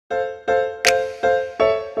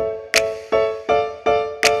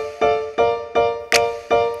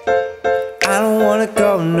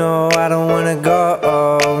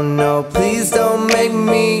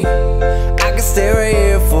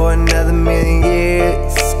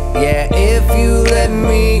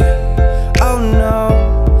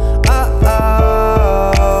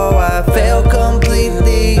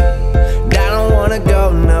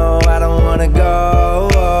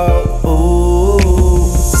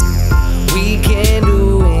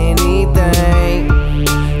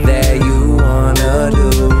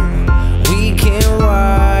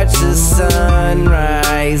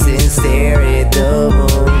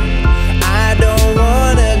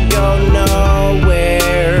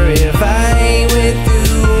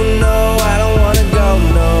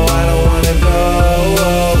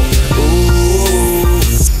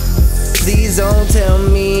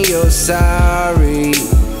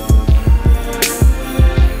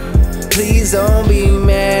please don't be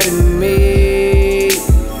mad at me.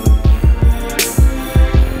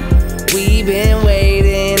 We've been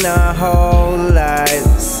waiting our whole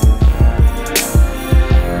lives.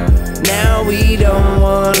 Now we don't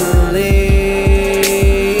wanna leave,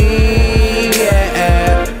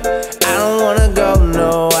 yeah. I don't wanna go,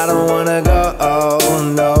 no, I don't wanna go,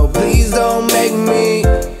 oh no. Please don't make me,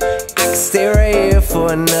 I can stay right here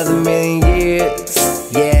for another million years,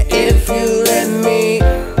 yeah, if you let me.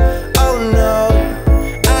 Oh no,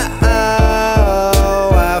 I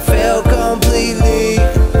failed completely.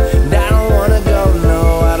 I don't wanna go,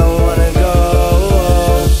 no, I don't wanna go.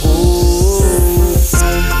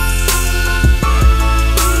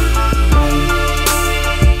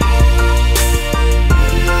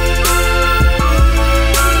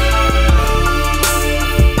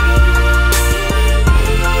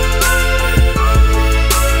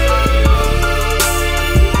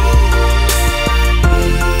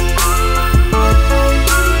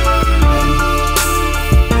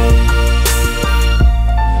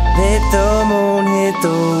 Let the moon hit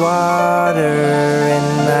the water and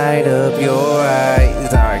light up your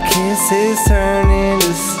eyes. Our kisses turn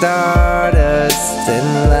into stardust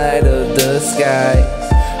and light up the skies.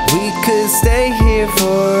 We could stay here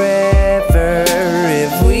forever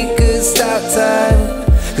if we could stop time,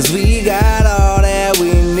 'cause we got all that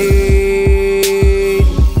we need,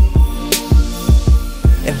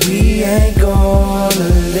 and we ain't gonna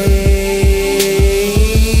leave,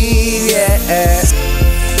 yeah.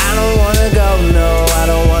 I don't wanna go, no, I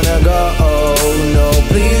don't wanna go, oh no.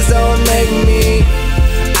 Please don't make me,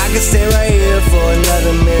 I can stay right here for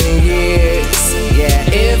another million years.